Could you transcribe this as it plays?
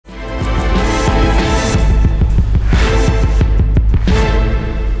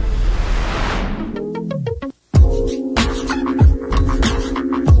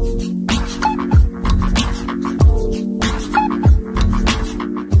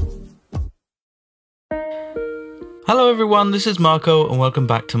Hello everyone, this is Marco and welcome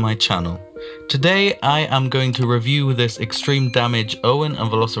back to my channel. Today I am going to review this Extreme Damage Owen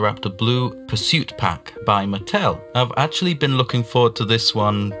and Velociraptor Blue Pursuit Pack by Mattel. I've actually been looking forward to this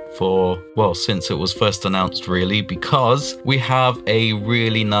one for, well, since it was first announced really, because we have a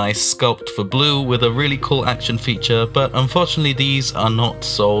really nice sculpt for Blue with a really cool action feature, but unfortunately these are not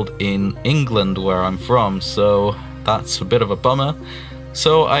sold in England where I'm from, so that's a bit of a bummer.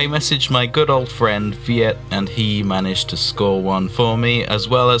 So I messaged my good old friend Viet and he managed to score one for me, as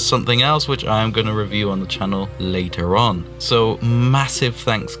well as something else which I am going to review on the channel later on. So massive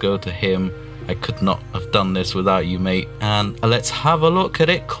thanks go to him. I could not have done this without you, mate. And let's have a look at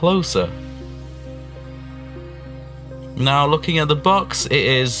it closer. Now, looking at the box, it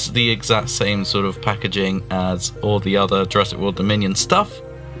is the exact same sort of packaging as all the other Jurassic World Dominion stuff.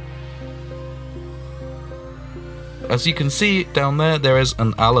 As you can see down there, there is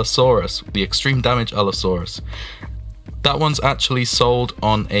an Allosaurus, the Extreme Damage Allosaurus. That one's actually sold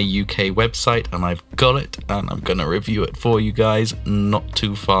on a UK website and I've got it and I'm gonna review it for you guys not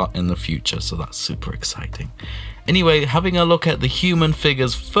too far in the future, so that's super exciting. Anyway, having a look at the human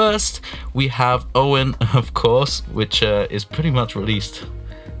figures first, we have Owen, of course, which is pretty much released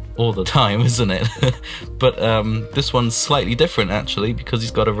all the time, isn't it? But this one's slightly different actually, because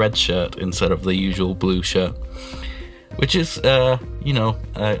he's got a red shirt instead of the usual blue shirt. Which is, you know,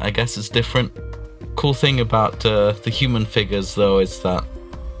 I guess it's different. Cool thing about the human figures though is that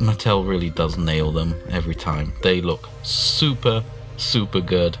Mattel really does nail them every time. They look super, super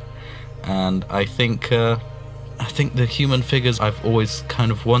good. And I think the human figures I've always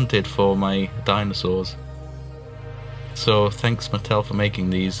kind of wanted for my dinosaurs. So thanks Mattel for making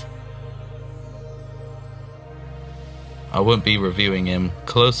these. I won't be reviewing him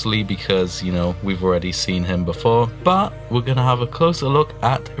closely because, you know, we've already seen him before, but we're going to have a closer look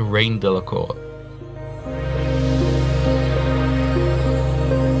at Reign Delacour.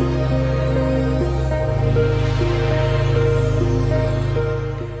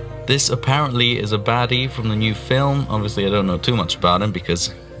 This apparently is a baddie from the new film. Obviously I don't know too much about him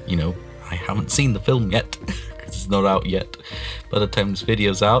because, you know, I haven't seen the film yet, because it's not out yet by the time this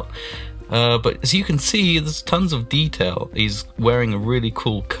video's out. But as you can see, there's tons of detail. He's wearing a really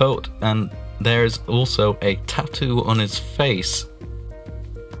cool coat, and there's also a tattoo on his face,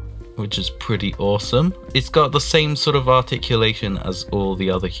 which is pretty awesome. It's got the same sort of articulation as all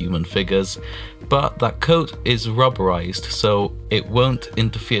the other human figures, but that coat is rubberized, so it won't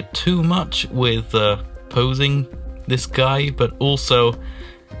interfere too much with posing this guy, but also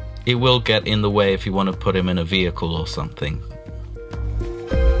it will get in the way if you want to put him in a vehicle or something.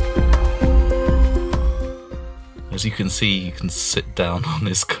 As you can see, you can sit down on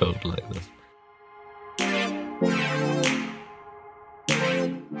his coat like this.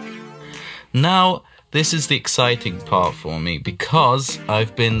 Now, this is the exciting part for me, because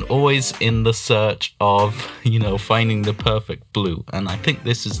I've been always in the search of, you know, finding the perfect blue, and I think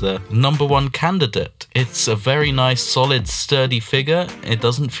this is the #1 candidate. It's a very nice, solid, sturdy figure. It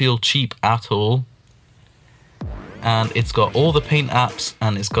doesn't feel cheap at all. And it's got all the paint apps,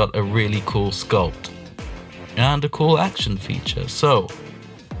 and it's got a really cool sculpt. And a cool action feature. So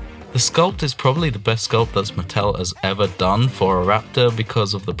the sculpt is probably the best sculpt that Mattel has ever done for a raptor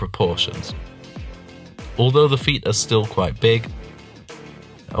because of the proportions. Although the feet are still quite big.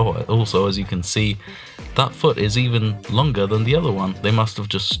 Oh, also as you can see, that foot is even longer than the other one. They must have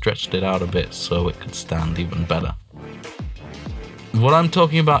just stretched it out a bit so it could stand even better. What I'm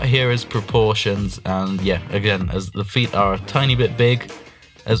talking about here is proportions, and yeah, again, as the feet are a tiny bit big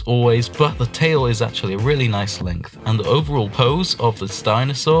as always, but the tail is actually a really nice length, and the overall pose of this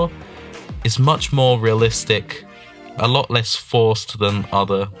dinosaur is much more realistic, a lot less forced than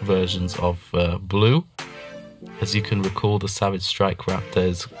other versions of Blue. As you can recall, the Savage Strike Raptor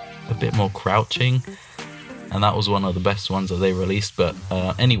is a bit more crouching, and that was one of the best ones that they released. But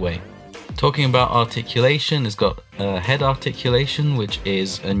anyway, talking about articulation, it's got head articulation, which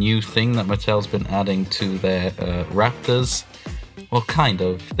is a new thing that Mattel's been adding to their raptors. Well, kind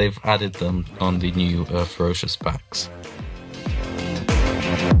of. They've added them on the new Ferocious backs.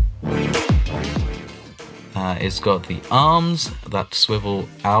 It's got the arms that swivel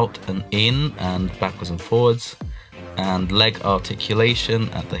out and in and backwards and forwards, and leg articulation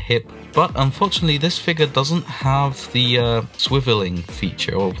at the hip. But unfortunately, this figure doesn't have the swiveling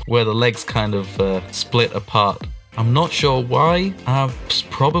feature, or where the legs kind of split apart. I'm not sure why,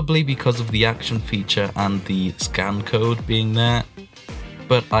 probably because of the action feature and the scan code being there.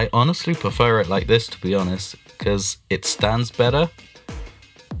 But I honestly prefer it like this, to be honest, because it stands better.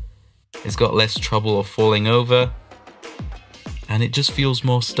 It's got less trouble of falling over, and it just feels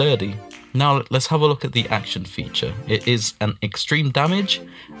more sturdy. Now let's have a look at the action feature. It is an extreme damage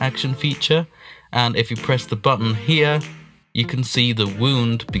action feature, and if you press the button here, you can see the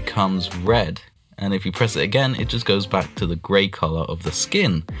wound becomes red. And if you press it again, it just goes back to the grey colour of the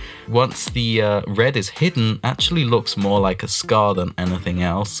skin. Once the red is hidden, actually looks more like a scar than anything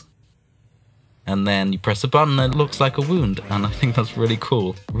else. And then you press a button and it looks like a wound, and I think that's really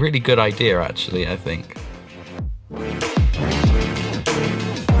cool. Really good idea actually, I think.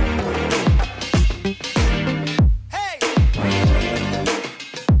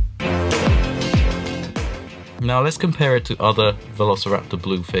 Now let's compare it to other Velociraptor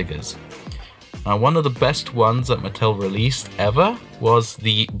Blue figures. One of the best ones that Mattel released ever was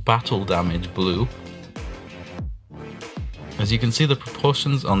the Battle Damage Blue. As you can see, the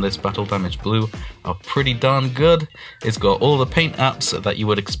proportions on this Battle Damage Blue are pretty darn good. It's got all the paint apps that you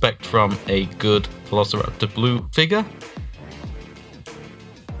would expect from a good Velociraptor Blue figure.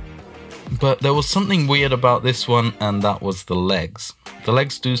 But there was something weird about this one, and that was the legs. The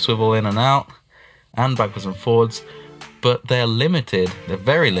legs do swivel in and out, and backwards and forwards, but they're limited. They're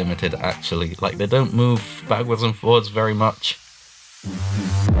very limited actually. Like, they don't move backwards and forwards very much.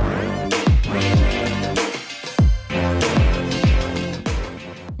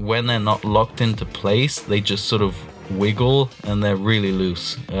 When they're not locked into place, they just sort of wiggle and they're really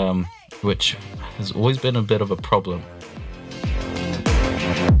loose, which has always been a bit of a problem.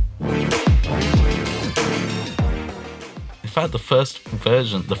 In fact, the first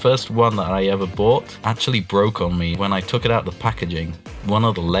version, the first one that I ever bought, actually broke on me. When I took it out of the packaging, one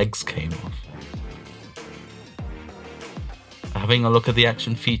of the legs came off. Having a look at the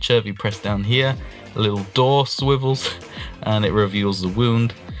action feature, if you press down here, a little door swivels and it reveals the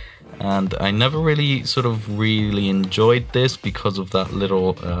wound. And I never really really enjoyed this because of that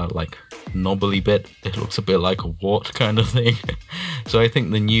little like knobbly bit. It looks a bit like a wart kind of thing. So I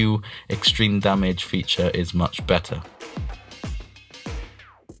think the new extreme damage feature is much better.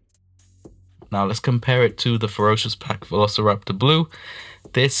 Now let's compare it to the Ferocious Pack Velociraptor Blue.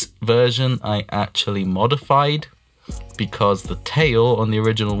 This version I actually modified because the tail on the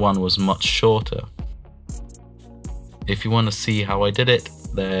original one was much shorter. If you want to see how I did it,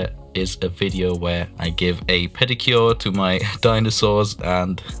 there is a video where I give a pedicure to my dinosaurs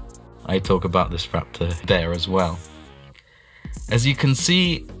and I talk about this raptor there as well. As you can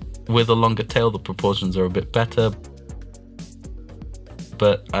see, with a longer tail the proportions are a bit better,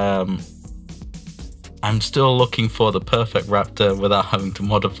 but I'm still looking for the perfect raptor without having to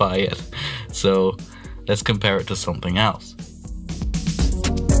modify it, so let's compare it to something else.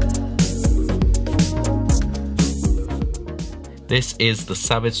 This is the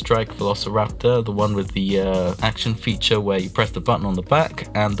Savage Strike Velociraptor, the one with the action feature where you press the button on the back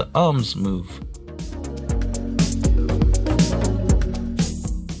and the arms move.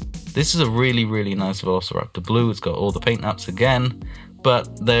 This is a really nice Velociraptor Blue. It's got all the paint apps again,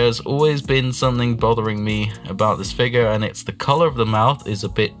 but there's always been something bothering me about this figure, and it's the color of the mouth is a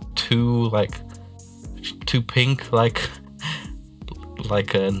bit too pink, like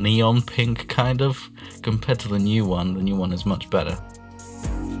a neon pink kind of, compared to the new one. The new one is much better.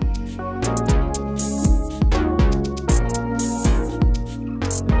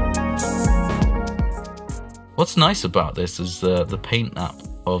 What's nice about this is the paint app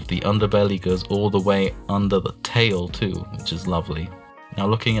of the underbelly goes all the way under the tail too, which is lovely. Now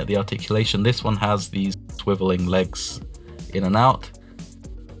looking at the articulation, this one has these swiveling legs in and out,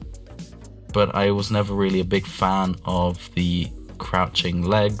 but I was never really a big fan of the crouching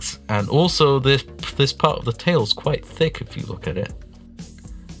legs, and also this part of the tail is quite thick if you look at it.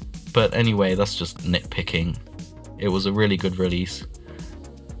 But anyway, that's just nitpicking. It was a really good release,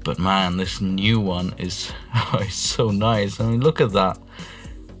 but man, this new one is so nice. I mean, look at that.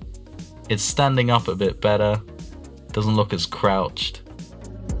 It's standing up a bit better, doesn't look as crouched.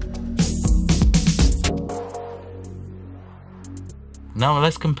 Now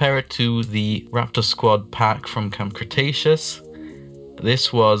let's compare it to the Raptor Squad pack from Camp Cretaceous.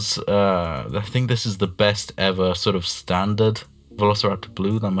 This was, I think this is the best ever sort of standard Velociraptor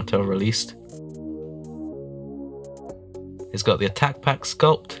Blue that Mattel released. It's got the attack pack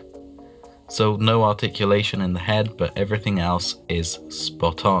sculpt, so no articulation in the head, but everything else is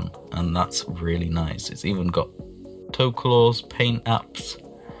spot on, and that's really nice. It's even got toe claws, paint apps,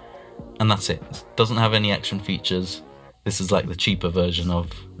 and that's it. It doesn't have any action features. This is like the cheaper version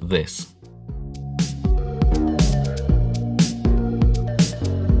of this.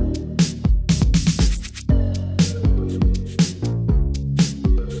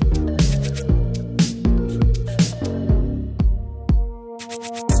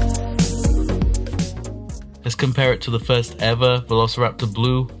 Let's compare it to the first ever Velociraptor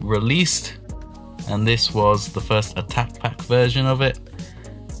Blue released, and this was the first attack pack version of it.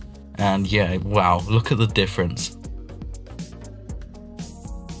 And yeah, wow, look at the difference.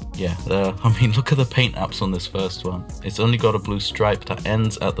 Yeah, I mean, look at the paint apps on this first one. It's only got a blue stripe that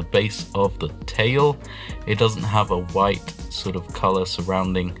ends at the base of the tail. It doesn't have a white sort of color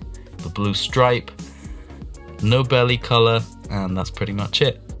surrounding the blue stripe. No belly color, and that's pretty much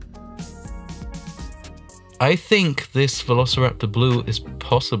it. I think this Velociraptor Blue is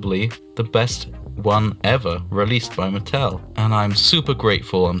possibly the best one ever released by Mattel, and I'm super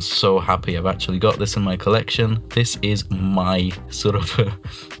grateful. I'm so happy I've actually got this in my collection. This is my sort of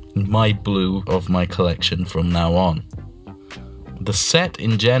my blue of my collection from now on. The set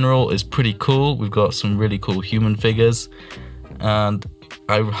in general is pretty cool. We've got some really cool human figures, and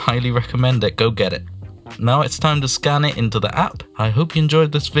I highly recommend it. Go get it. Now it's time to scan it into the app. I hope you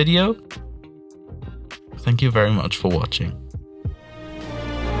enjoyed this video. Thank you very much for watching.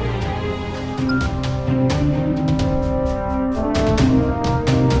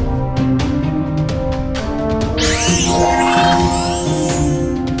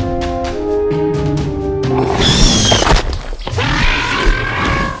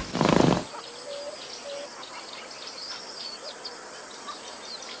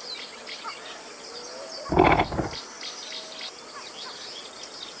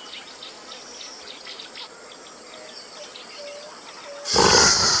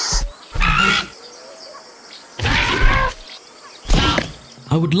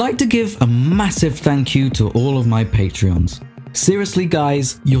 I would like to give a massive thank you to all of my Patreons. Seriously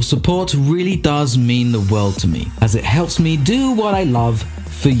guys, your support really does mean the world to me, as it helps me do what I love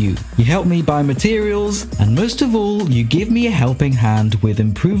for you. You help me buy materials, and most of all, you give me a helping hand with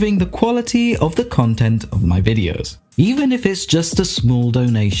improving the quality of the content of my videos. Even if it's just a small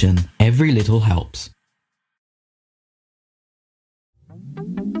donation, every little helps.